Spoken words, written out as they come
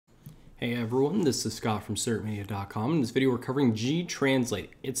Hey everyone, this is Scott from CertMedia.com. In this video, we're covering GTranslate.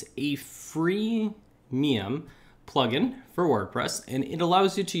 It's a freemium plugin for WordPress, and it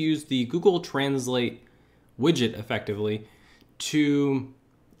allows you to use the Google Translate widget effectively to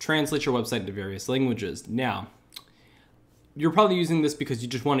translate your website into various languages. Now, you're probably using this because you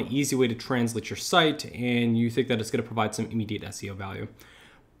just want an easy way to translate your site and you think that it's going to provide some immediate SEO value.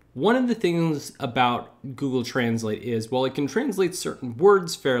 One of the things about Google Translate is, while it can translate certain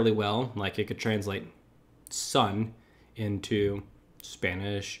words fairly well, like it could translate sun into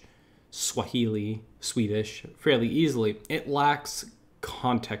Spanish, Swahili, Swedish fairly easily, it lacks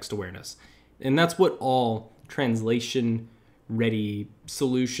context awareness. And that's what all translation-ready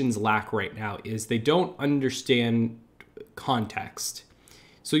solutions lack right now, is they don't understand context.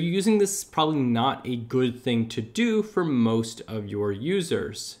 So using this is probably not a good thing to do for most of your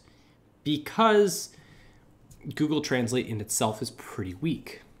users, because Google Translate in itself is pretty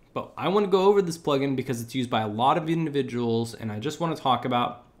weak. But I want to go over this plugin because it's used by a lot of individuals, and I just want to talk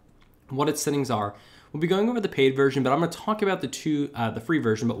about what its settings are. We'll be going over the paid version, but I'm going to talk about the free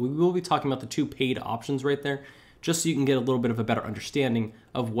version, but we will be talking about the two paid options right there, just so you can get a little bit of a better understanding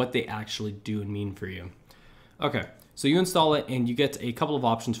of what they actually do and mean for you. Okay. So you install it and you get a couple of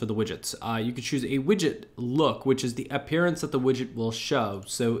options for the widgets. You could choose a widget look, which is the appearance that the widget will show.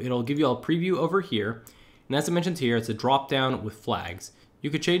 So it'll give you a preview over here. And as I mentioned here, it's a drop down with flags. You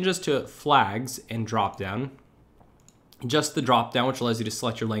could change this to flags and drop down. Just the drop down, which allows you to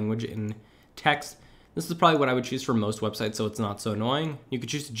select your language in text. This is probably what I would choose for most websites, so it's not so annoying. You could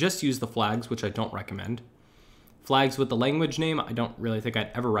choose to just use the flags, which I don't recommend. Flags with the language name, I don't really think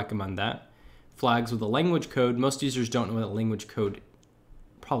I'd ever recommend that. Flags with a language code. Most users don't know what a language code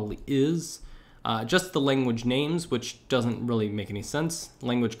probably is. Just the language names, which doesn't really make any sense.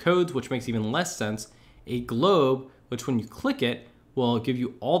 Language codes, which makes even less sense. A globe, which when you click it, will give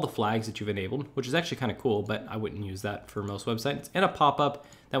you all the flags that you've enabled, which is actually kind of cool, but I wouldn't use that for most websites. And a pop-up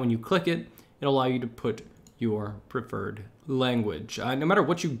that when you click it, it'll allow you to put your preferred language. No matter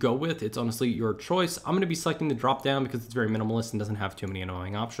what you go with, it's honestly your choice. I'm going to be selecting the drop-down because it's very minimalist and doesn't have too many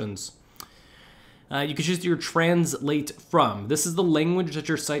annoying options. You can choose your translate from. This is the language that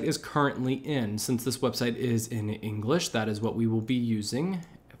your site is currently in. Since this website is in English, that is what we will be using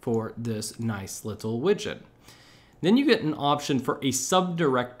for this nice little widget. Then you get an option for a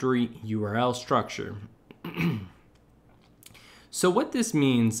subdirectory URL structure. So what this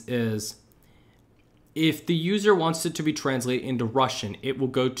means is, if the user wants it to be translated into Russian, it will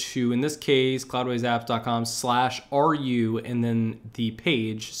go to, in this case, cloudwaysapps.com/ru and then the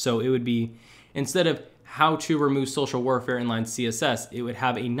page. So it would be, instead of how to remove social warfare inline CSS, it would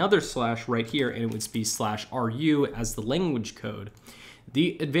have another slash right here, and it would be /ru as the language code.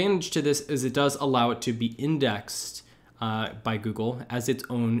 The advantage to this is it does allow it to be indexed by Google as its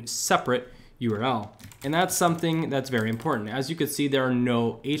own separate URL. And that's something that's very important. As you can see, there are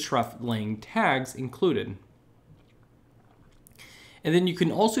no hreflang tags included. And then you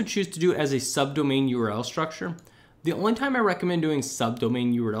can also choose to do it as a subdomain URL structure. The only time I recommend doing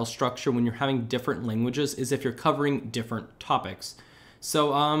subdomain URL structure when you're having different languages is if you're covering different topics. So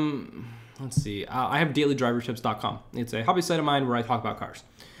let's see, I have dailydrivertips.com. It's a hobby site of mine where I talk about cars.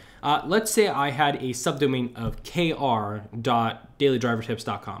 Let's say I had a subdomain of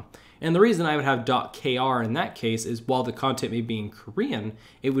kr.dailydrivertips.com. And the reason I would have .kr in that case is, while the content may be in Korean,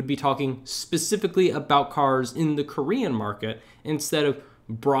 it would be talking specifically about cars in the Korean market instead of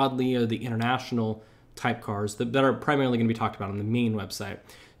broadly the international type cars that are primarily going to be talked about on the main website.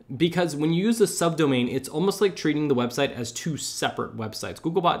 Because when you use a subdomain, it's almost like treating the website as two separate websites.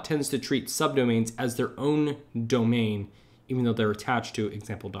 Googlebot tends to treat subdomains as their own domain, even though they're attached to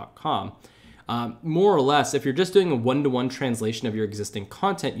example.com. More or less, if you're just doing a one-to-one translation of your existing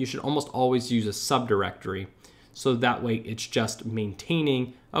content, you should almost always use a subdirectory. So that way it's just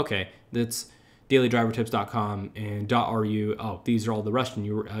maintaining, okay, that's dailydrivertips.com and .ru, oh, these are all the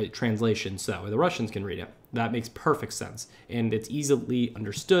Russian translations, so that way the Russians can read it. That makes perfect sense. And it's easily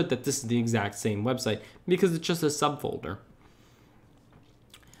understood that this is the exact same website because it's just a subfolder.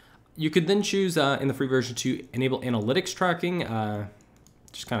 You could then choose in the free version to enable analytics tracking.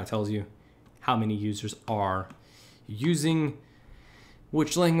 Just kind of tells you how many users are using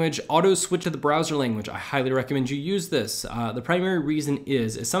which language. Auto switch to the browser language. I highly recommend you use this. The primary reason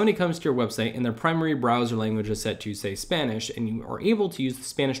is, if somebody comes to your website and their primary browser language is set to, say, Spanish, and you are able to use the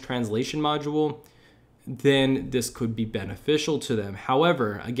Spanish translation module, then this could be beneficial to them.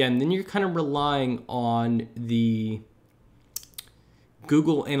 However, again, then you're kind of relying on the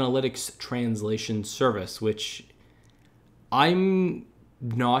Google Analytics translation service, which I'm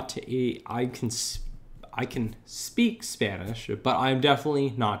not a, I can speak Spanish, but I'm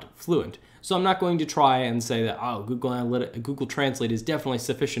definitely not fluent. So I'm not going to try and say that, oh, Google Translate is definitely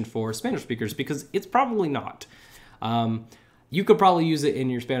sufficient for Spanish speakers, because it's probably not. You could probably use it in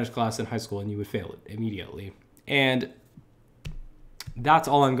your Spanish class in high school and you would fail it immediately. And that's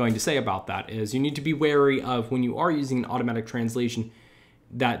all I'm going to say about that, is you need to be wary of, when you are using an automatic translation,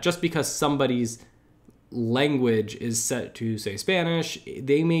 that just because somebody's language is set to say Spanish,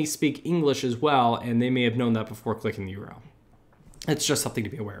 they may speak English as well, and they may have known that before clicking the URL. It's just something to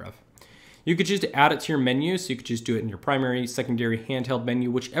be aware of. You could choose to add it to your menu, so you could just do it in your primary, secondary, handheld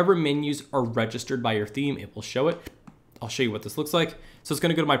menu. Whichever menus are registered by your theme, it will show it. I'll show you what this looks like. So it's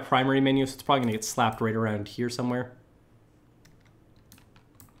going to go to my primary menu, so it's probably going to get slapped right around here somewhere.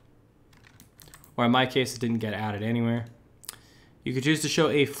 Or in my case, it didn't get added anywhere. You could choose to show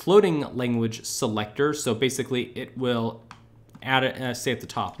a floating language selector. So basically it will add it, say at the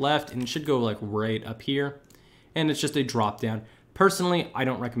top left, and it should go like right up here. And it's just a drop down. Personally, I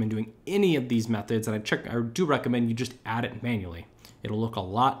don't recommend doing any of these methods, and I do recommend you just add it manually. It'll look a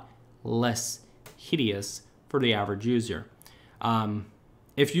lot less hideous for the average user.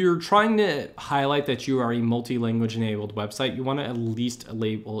 If you're trying to highlight that you are a multi-language enabled website, you want to at least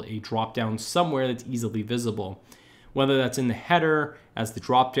label a drop-down somewhere that's easily visible. Whether that's in the header as the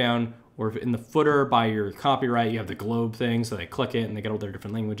drop-down, or if in the footer by your copyright, you have the globe thing, so they click it and they get all their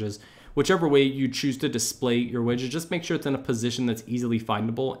different languages. Whichever way you choose to display your widget, just make sure it's in a position that's easily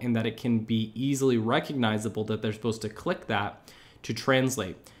findable and that it can be easily recognizable that they're supposed to click that to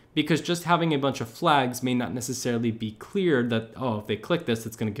translate. Because just having a bunch of flags may not necessarily be clear that, oh, if they click this,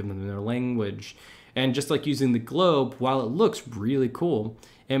 it's going to give them their language. And just like using the globe, while it looks really cool,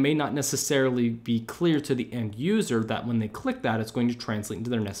 it may not necessarily be clear to the end user that when they click that, it's going to translate into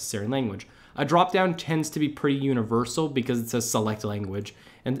their necessary language. A dropdown tends to be pretty universal because it says select language,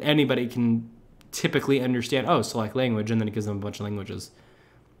 and anybody can typically understand, oh, select language, and then it gives them a bunch of languages.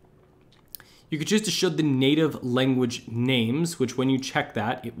 You could choose to show the native language names, which when you check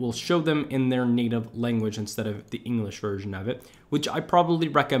that, it will show them in their native language instead of the English version of it, which I probably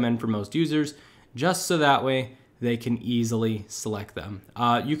recommend for most users, just so that way they can easily select them.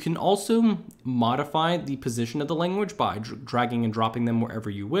 You can also modify the position of the language by dragging and dropping them wherever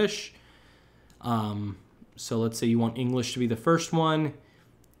you wish. So let's say you want English to be the first one,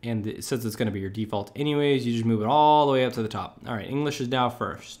 and it says it's going to be your default anyways. You just move it all the way up to the top. All right, English is now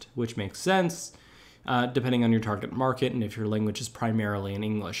first, which makes sense depending on your target market and if your language is primarily in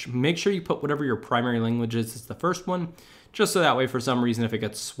English. Make sure you put whatever your primary language is as the first one, just so that way for some reason if it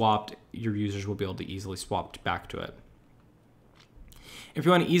gets swapped, your users will be able to easily swap back to it. If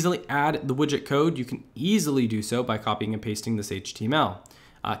you want to easily add the widget code, you can easily do so by copying and pasting this HTML.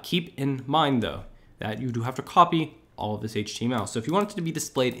 Keep in mind though, that you do have to copy all of this HTML. So if you want it to be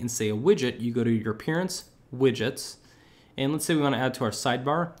displayed in, say, a widget, you go to your appearance, widgets, and let's say we want to add to our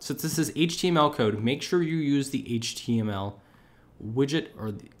sidebar. Since this is HTML code, make sure you use the HTML widget,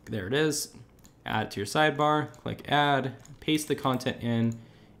 or there it is. Add it to your sidebar, click add, paste the content in,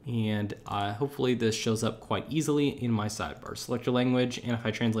 and hopefully this shows up quite easily in my sidebar. Select your language, and if I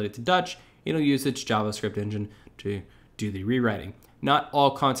translate it to Dutch, it'll use its JavaScript engine to do the rewriting. Not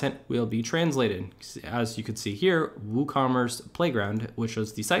all content will be translated. As you can see here, WooCommerce Playground, which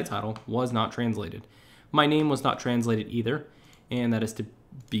was the site title, was not translated. My name was not translated either, and that is to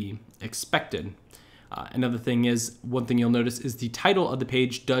be expected. Another thing is, one thing you'll notice is the title of the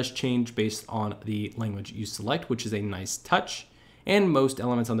page does change based on the language you select, which is a nice touch, and most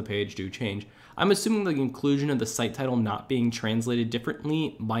elements on the page do change. I'm assuming the inclusion of the site title not being translated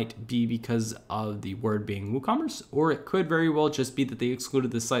differently might be because of the word being WooCommerce, or it could very well just be that they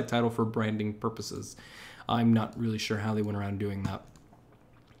excluded the site title for branding purposes. I'm not really sure how they went around doing that.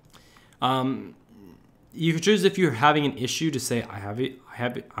 You can choose if you're having an issue to say, I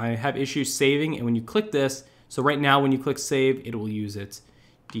have issues saving, and when you click this, so right now when you click save, it will use its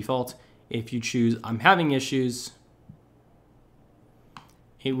default. If you choose I'm having issues,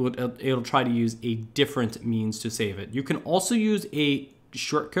 it'll try to use a different means to save it. You can also use a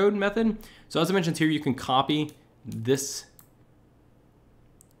shortcode method. So as I mentioned here, you can copy this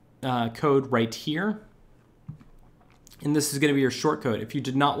code right here, and this is going to be your shortcode. If you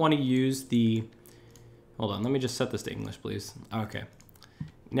did not want to use the, hold on, let me just set this to English, please. Okay.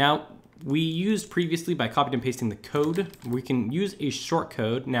 Now, we used previously by copying and pasting the code. We can use a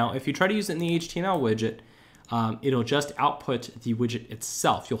shortcode. Now, if you try to use it in the HTML widget, it'll just output the widget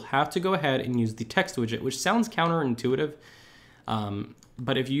itself. You'll have to go ahead and use the text widget, which sounds counterintuitive,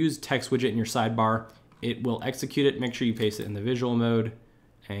 but if you use text widget in your sidebar, it will execute it. Make sure you paste it in the visual mode,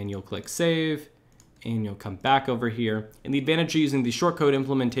 and you'll click save, and you'll come back over here. And the advantage of using the shortcode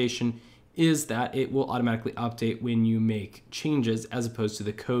implementation is that it will automatically update when you make changes as opposed to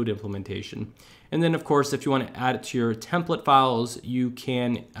the code implementation. And then of course, if you want to add it to your template files, you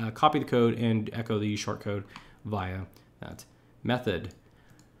can copy the code and echo the shortcode via that method.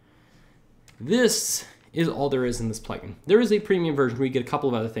 This is all there is in this plugin. There is a premium version where you get a couple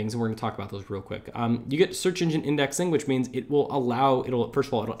of other things, and we're going to talk about those real quick. You get search engine indexing, which means it will allow, first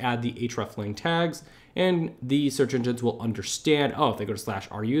of all, it'll add the hreflang tags, and the search engines will understand, oh, if they go to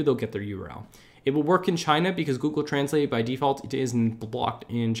 /ru, they'll get their URL. It will work in China because Google Translate by default it isn't blocked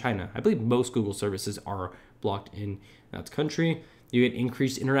in China. I believe most Google services are blocked in that country. You get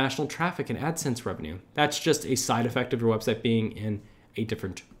increased international traffic and AdSense revenue. That's just a side effect of your website being in a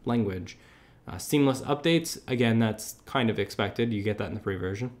different language. Seamless updates, again, that's kind of expected. You get that in the free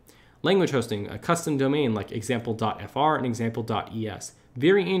version. Language hosting, a custom domain like example.fr and example.es.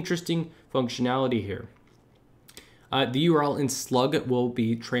 Very interesting functionality here. The URL in Slug will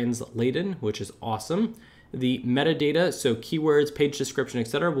be translated, which is awesome. The metadata, so keywords, page description,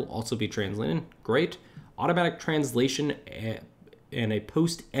 etc., will also be translated. Great. Automatic translation and a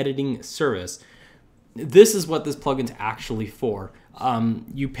post-editing service. This is what this plugin's actually for.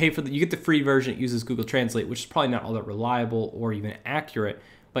 You pay for you get the free version. It uses Google Translate, which is probably not all that reliable or even accurate,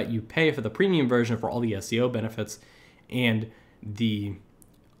 but you pay for the premium version for all the SEO benefits and the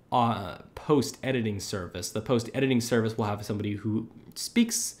post-editing service. The post-editing service will have somebody who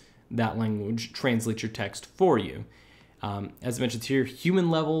speaks that language translate your text for you. As mentioned here,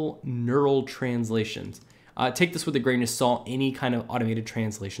 human-level neural translations. Take this with a grain of salt. Any kind of automated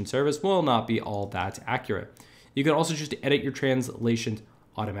translation service will not be all that accurate. You can also choose to edit your translations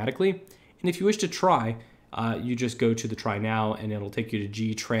automatically. And if you wish to try, you just go to the try now and it'll take you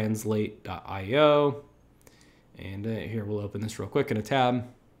to GTranslate.io. And here we'll open this real quick in a tab.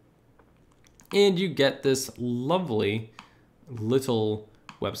 And you get this lovely little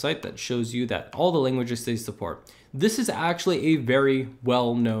website that shows you that all the languages they support. This is actually a very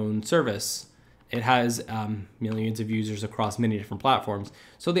well-known service. It has millions of users across many different platforms,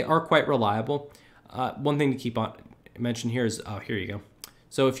 so they are quite reliable. One thing to keep on mention here is, here you go.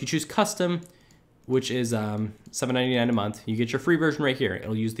 So if you choose custom, which is $7.99 a month, you get your free version right here.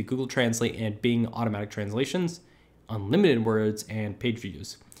 It'll use the Google Translate and Bing automatic translations, unlimited words, and page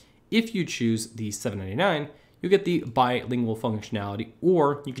views. If you choose the $7.99, you get the bilingual functionality,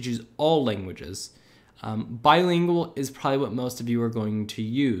 or you can choose all languages. Bilingual is probably what most of you are going to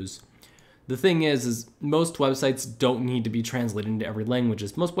use. The thing is most websites don't need to be translated into every language.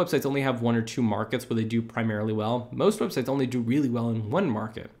 Most websites only have 1 or 2 markets where they do primarily well. Most websites only do really well in 1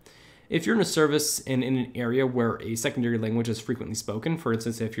 market. If you're in a service and in an area where a secondary language is frequently spoken, for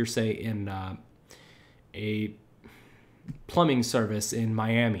instance, if you're, say, in a plumbing service in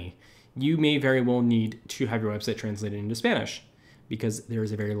Miami, you may very well need to have your website translated into Spanish, because there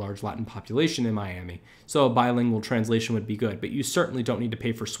is a very large Latin population in Miami. So a bilingual translation would be good, but you certainly don't need to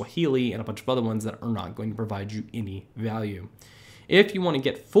pay for Swahili and a bunch of other ones that are not going to provide you any value. If you want to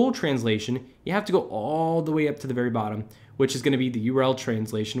get full translation, you have to go all the way up to the very bottom, which is going to be the URL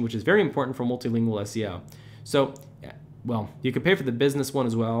translation, which is very important for multilingual SEO. So, well, you can pay for the business one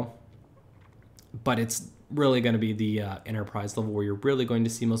as well, but it's really going to be the enterprise level where you're really going to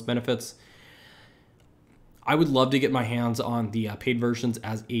see most benefits. I would love to get my hands on the paid versions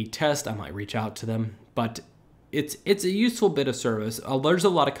as a test. I might reach out to them, but it's a useful bit of service. There's a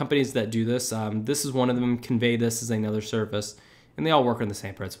lot of companies that do this. This is one of them. Convey This is another service, and they all work on the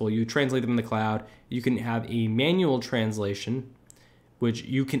same principle. You translate them in the cloud. You can have a manual translation, which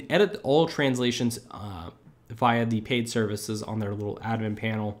you can edit all translations via the paid services on their little admin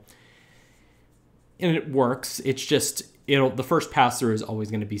panel, and it works. It's just the first pass through is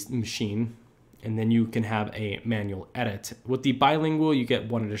always going to be machine. And then you can have a manual edit. With the bilingual, you get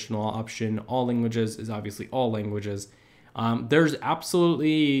one additional option. All languages is obviously all languages. There's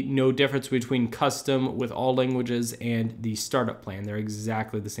absolutely no difference between custom with all languages and the startup plan. They're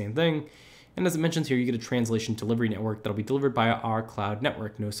exactly the same thing. And as it mentions here, you get a translation delivery network that'll be delivered by our cloud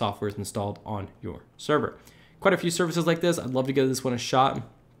network. No software is installed on your server. Quite a few services like this. I'd love to give this one a shot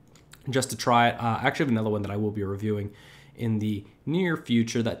just to try it. I actually have another one that I will be reviewing in the near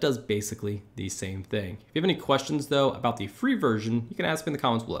future that does basically the same thing. If you have any questions though about the free version, you can ask me in the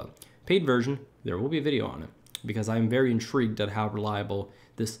comments below. Paid version, there will be a video on it, because I'm very intrigued at how reliable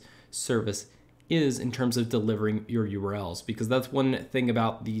this service is in terms of delivering your URLs, because that's one thing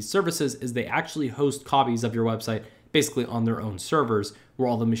about these services is they actually host copies of your website basically on their own servers where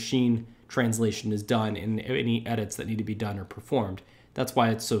all the machine translation is done and any edits that need to be done are performed. That's why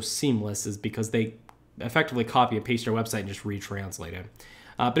it's so seamless, is because they effectively copy and paste your website and just retranslate it.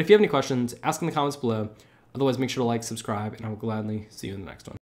 But if you have any questions, ask in the comments below. Otherwise, make sure to like, subscribe, and I will gladly see you in the next one.